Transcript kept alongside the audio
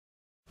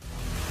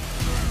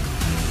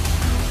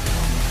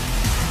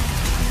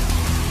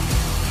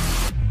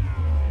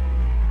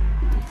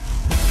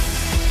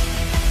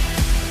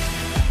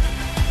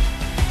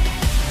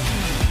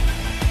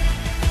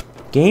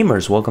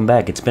Gamers, welcome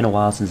back. It's been a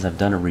while since I've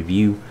done a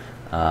review,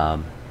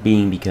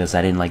 being because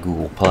I didn't like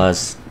Google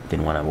Plus,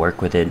 didn't want to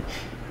work with it,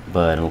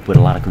 but with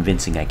a lot of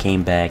convincing I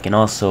came back. And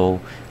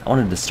also I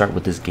wanted to start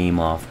with this game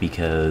off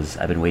because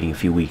I've been waiting a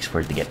few weeks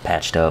for it to get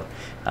patched up.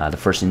 The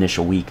first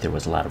initial week there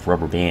was a lot of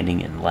rubber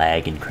banding and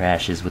lag and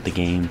crashes with the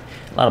game,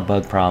 a lot of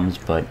bug problems,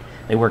 but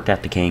they worked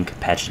out the kink,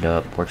 patched it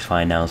up, works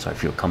fine now, so I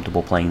feel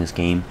comfortable playing this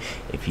game.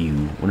 If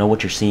you know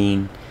what you're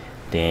seeing,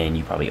 then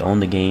you probably own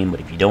the game.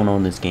 But if you don't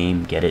own this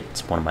game, get it.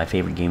 It's one of my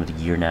favorite games of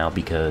the year now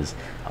because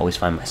I always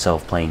find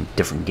myself playing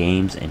different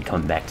games and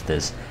coming back to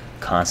this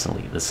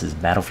constantly. This is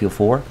Battlefield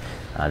 4.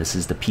 This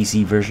is the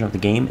PC version of the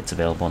game. It's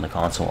available on the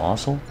console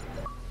also.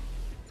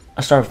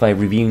 I'll start off by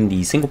reviewing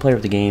the single player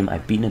of the game.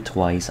 I've beaten it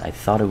twice. I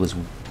thought it was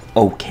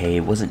okay.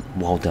 It wasn't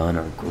well done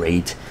or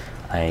great.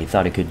 I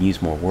thought it could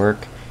use more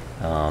work.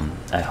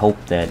 I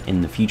hope that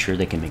in the future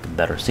they can make a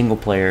better single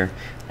player.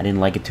 I didn't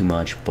like it too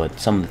much, but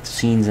some of the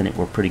scenes in it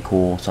were pretty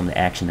cool. Some of the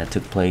action that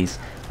took place,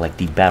 like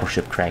the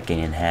battleship cracking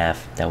in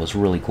half, that was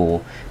really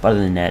cool. But other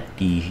than that,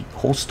 the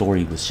whole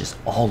story was just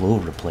all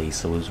over the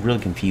place, so it was really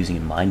confusing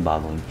and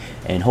mind-boggling.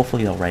 And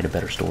hopefully they'll write a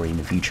better story in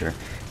the future,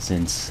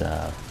 since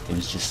it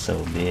was just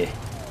so meh.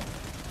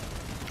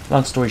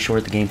 Long story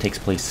short, the game takes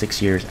place 6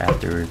 years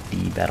after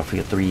the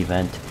Battlefield 3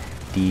 event.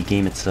 The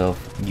game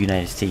itself, the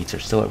United States are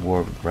still at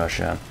war with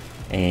Russia,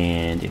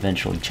 and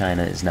eventually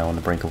China is now on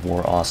the brink of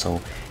war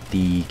also.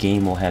 The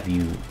game will have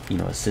you,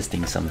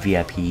 assisting some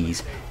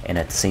VIPs, and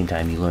at the same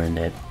time you learn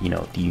that,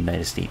 the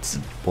United States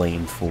is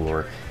blamed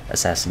for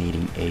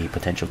assassinating a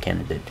potential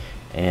candidate.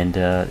 And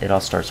it all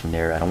starts from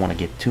there. I don't want to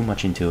get too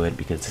much into it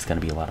because there's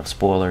going to be a lot of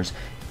spoilers,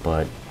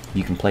 but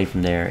you can play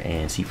from there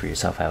and see for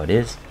yourself how it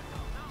is.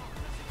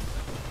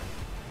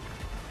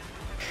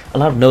 A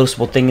lot of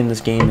noticeable thing in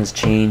this game has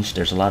changed.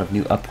 There's a lot of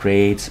new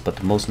upgrades, but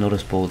the most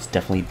noticeable is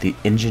definitely the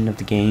engine of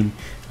the game.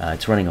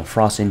 It's running on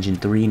Frost Engine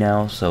 3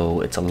 now,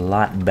 so it's a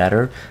lot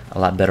better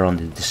on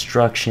the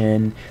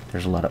destruction.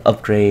 There's a lot of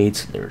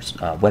upgrades. There's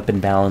weapon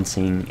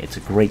balancing. It's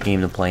a great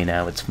game to play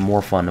now. It's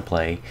more fun to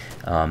play.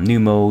 New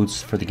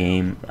modes for the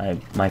game.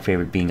 My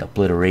favorite being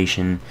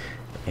Obliteration,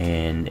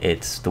 and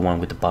it's the one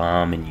with the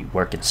bomb, and you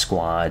work in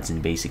squads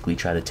and basically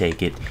try to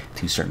take it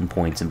to certain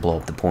points and blow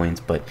up the points.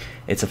 But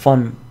it's a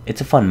fun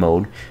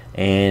mode.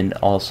 And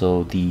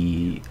also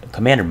the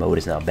commander mode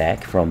is now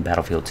back from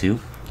Battlefield 2.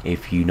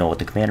 If you know what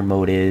the commander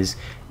mode is,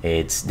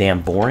 it's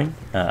damn boring,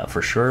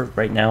 for sure.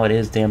 Right now it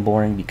is damn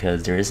boring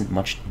because there isn't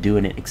much to do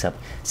in it except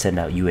send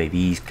out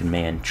UAVs,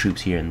 command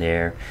troops here and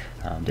there.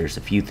 There's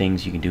a few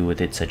things you can do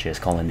with it, such as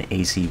calling the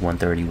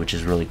AC-130, which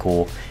is really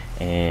cool.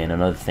 And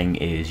another thing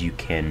is you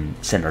can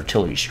send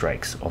artillery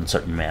strikes on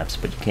certain maps,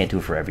 but you can't do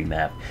it for every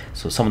map.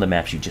 So some of the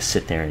maps you just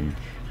sit there and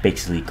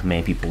basically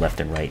command people left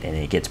and right, and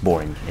it gets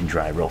boring and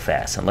dry real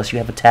fast. Unless you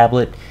have a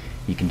tablet,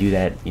 you can do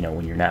that,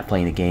 when you're not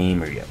playing the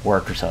game or you're at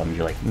work or something.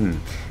 You're like,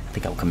 I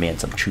think I'll command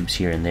some troops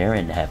here and there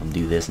and have them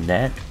do this and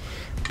that.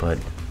 But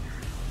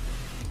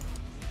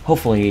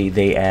hopefully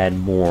they add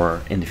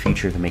more in the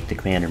future to make the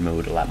commander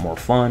mode a lot more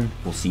fun.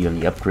 We'll see on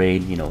the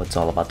upgrade. It's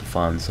all about the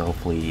fun, so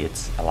hopefully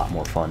it's a lot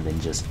more fun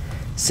than just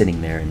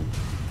sitting there and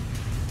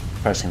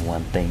pressing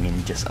one thing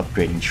and just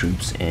upgrading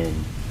troops and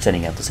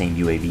sending out the same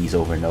UAVs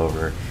over and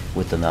over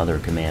with another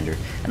commander.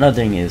 Another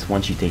thing is,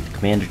 once you take the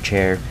commander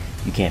chair,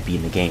 you can't be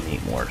in the game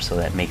anymore, so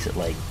that makes it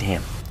like,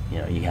 damn,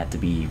 you have to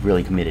be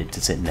really committed to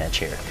sit in that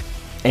chair.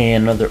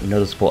 And another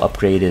noticeable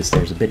upgrade is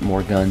there's a bit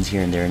more guns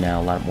here and there now,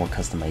 a lot more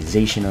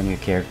customization on your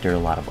character, a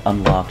lot of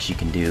unlocks you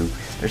can do.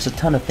 There's a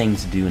ton of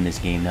things to do in this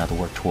game now to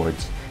work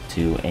towards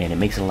too, and it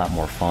makes it a lot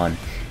more fun.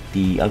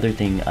 The other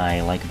thing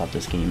I like about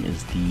this game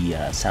is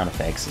the sound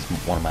effects is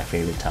one of my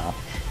favorite top.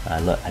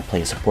 I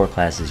play a support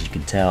class, as you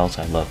can tell,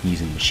 so I love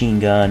using machine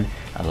gun,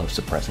 I love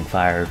suppressing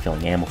fire,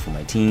 filling ammo for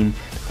my team.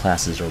 The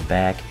classes are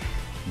back.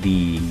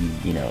 The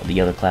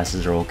other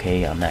classes are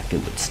okay. I'm not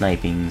good with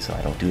sniping, so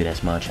I don't do it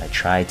as much. I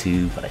try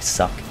to, but I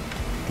suck.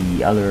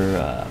 The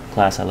other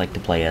class I like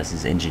to play as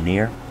is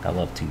engineer. I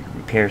love to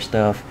repair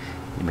stuff,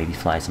 maybe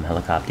fly some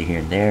helicopter here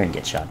and there and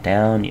get shot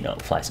down,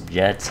 fly some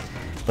jets.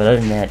 But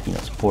other than that,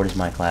 support is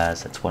my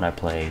class. That's what I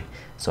play.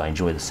 So I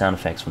enjoy the sound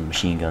effects from the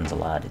machine guns a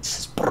lot. It's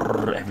just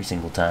brrr every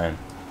single time.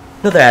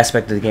 Another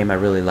aspect of the game I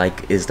really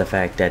like is the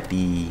fact that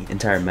the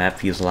entire map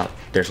feels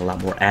there's a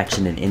lot more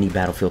action than any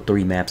Battlefield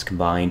 3 maps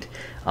combined.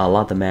 A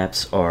lot of the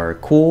maps are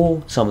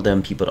cool. Some of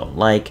them people don't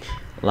like.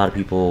 A lot of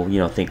people,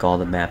 think all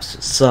the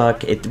maps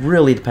suck. It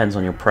really depends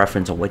on your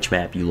preference on which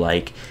map you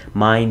like.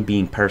 Mine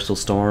being Personal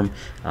Storm.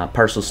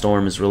 Personal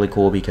Storm is really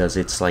cool because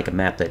it's like a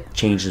map that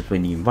changes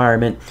with the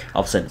environment.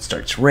 All of a sudden it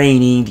starts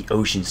raining, the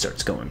ocean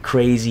starts going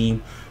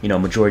crazy.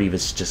 Majority of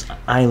it's just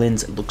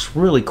islands. It looks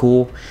really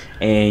cool,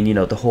 and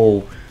the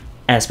whole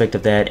aspect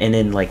of that. And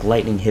then like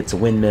lightning hits a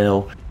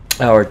windmill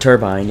or a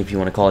turbine, if you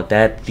want to call it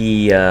that.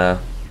 The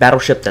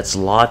battleship that's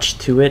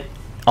lodged to it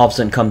all of a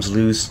sudden comes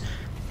loose,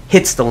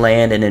 hits the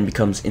land, and then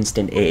becomes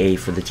instant AA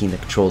for the team that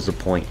controls the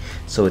point.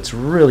 So it's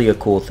really a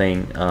cool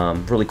thing,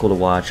 really cool to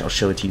watch. I'll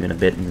show it to you in a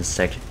bit in this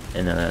section,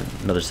 in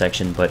another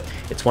section, but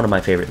it's one of my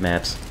favorite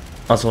maps.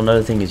 Also,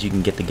 another thing is you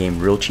can get the game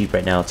real cheap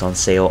right now. It's on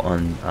sale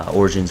on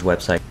Origin's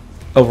website.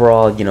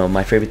 Overall, you know,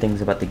 my favorite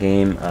things about the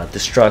game,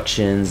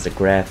 destructions, the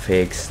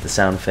graphics, the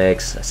sound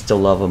effects. I still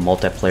love them.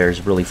 Multiplayer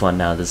is really fun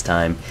now this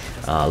time.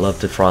 I love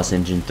the Frost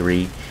Engine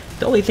 3.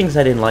 The only things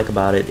I didn't like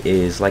about it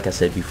is, like I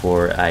said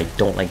before, I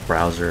don't like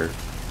browser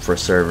for a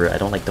server. I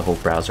don't like the whole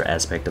browser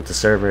aspect of the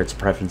server. It's a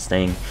preference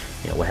thing.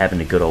 You know, we're having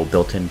the good old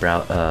built-in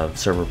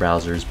server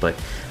browsers, but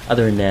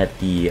other than that,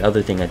 the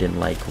other thing I didn't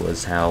like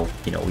was how,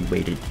 you know, we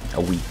waited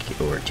a week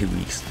or 2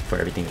 weeks for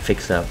everything to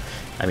fix up.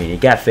 I mean, it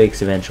got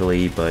fixed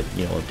eventually, but,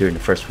 you know, during the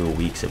first few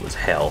weeks it was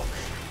hell.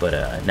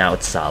 But now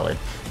it's solid.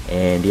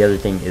 And the other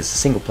thing is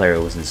single player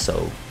wasn't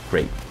so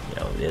great. You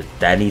know,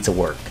 that needs to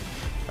work.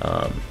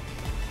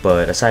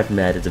 But aside from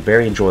that, it's a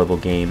very enjoyable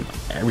game.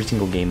 Every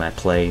single game I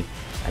play,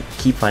 I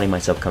keep finding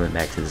myself coming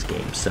back to this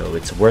game. So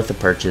it's worth the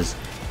purchase.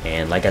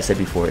 And like I said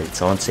before,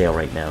 it's on sale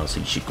right now, so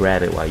you should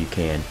grab it while you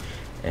can.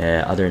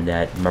 Other than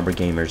that, remember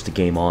gamers, the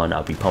game on.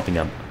 I'll be pumping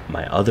up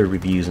my other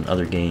reviews and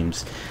other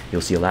games.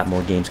 You'll see a lot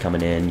more games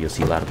coming in. You'll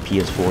see a lot of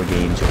PS4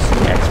 games. You'll see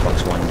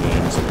Xbox One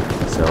games.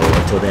 So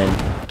until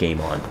then,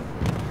 game on.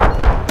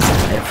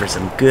 And for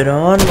some good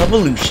on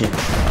Revolution.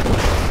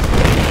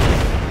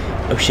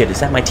 Oh shit, is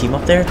that my team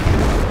up there?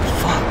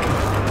 Fuck.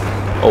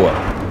 Oh well.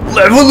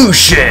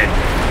 Revolution!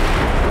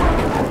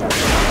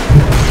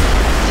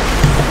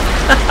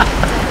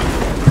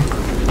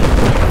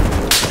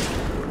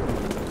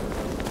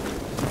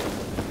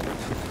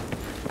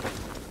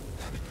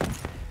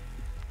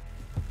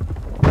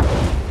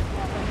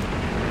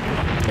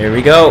 Here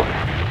we go.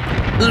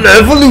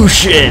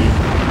 Revolution!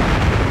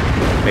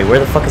 Wait, where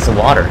the fuck is the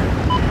water?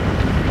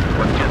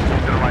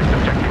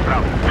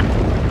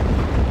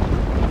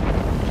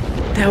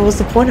 That was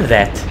the point of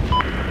that.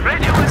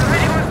 Radio is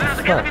there's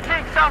an enemy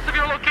tank south of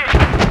your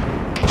location.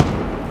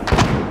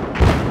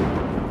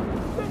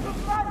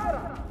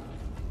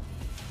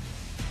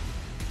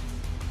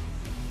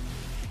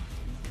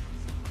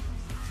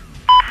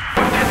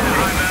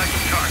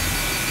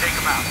 Take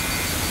him out.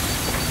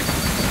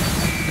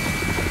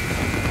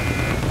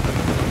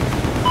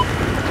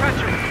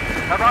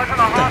 Have eyes on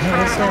a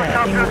hostile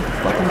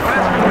helicopter.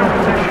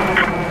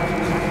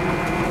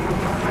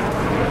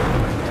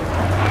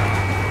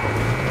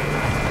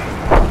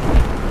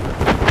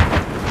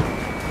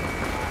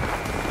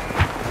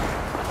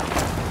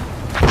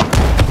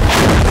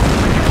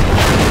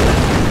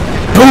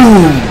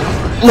 Boom!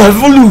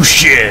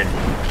 Revolution!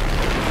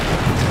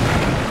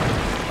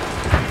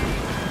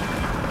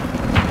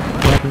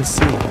 Let me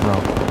see. No.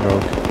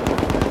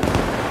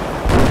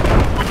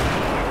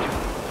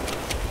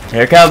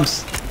 Here it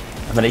comes.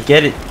 I'm gonna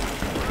get it.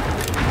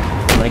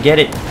 I'm gonna get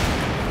it.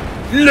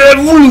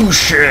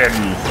 Revolution!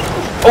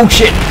 Oh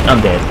shit!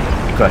 I'm dead.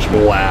 You crushed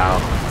me. Wow.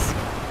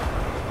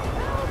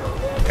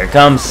 Here it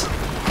comes.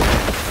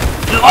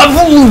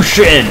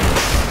 Revolution!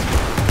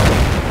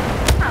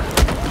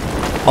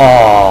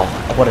 Oh,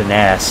 what an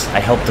ass. I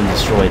helped him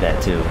destroy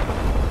that too.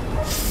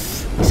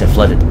 He said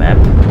flooded the map.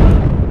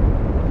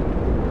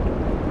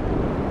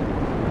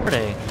 Where are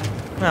they?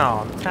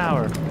 No, the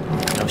tower.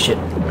 Oh shit,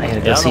 I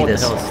gotta go see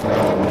this.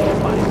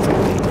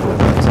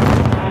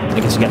 I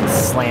guess you gotta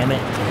slam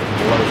it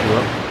and it blows you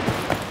up.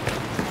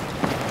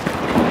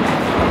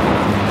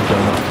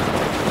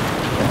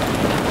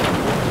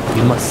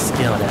 You must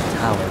scale that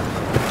tower.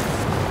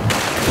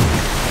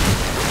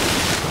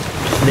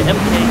 The MK.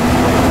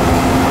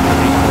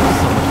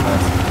 So much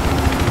faster.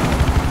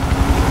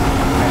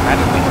 How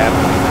did we have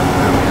it?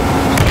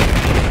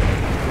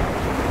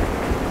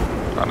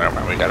 Oh, never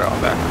mind, we got it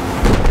all back.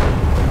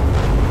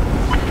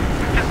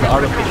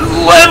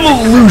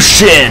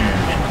 Revolution!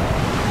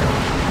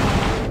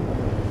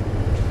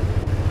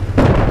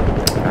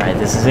 Alright,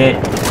 this is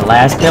it. The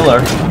last pillar.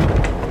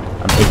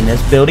 I'm taking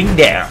this building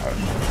down.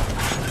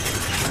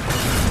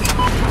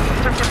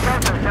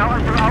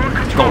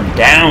 It's going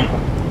down.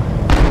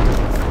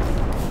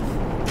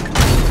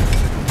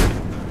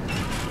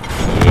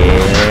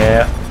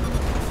 Yeah.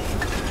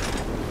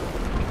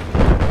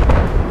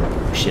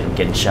 Shit, I'm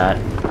getting shot.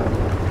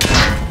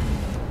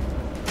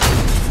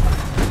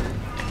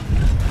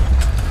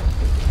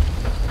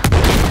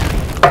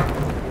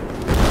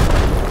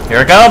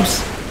 Here it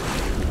comes!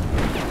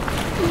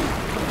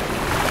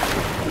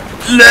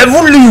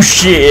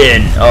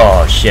 Revolution!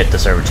 Oh shit, the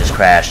server just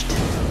crashed.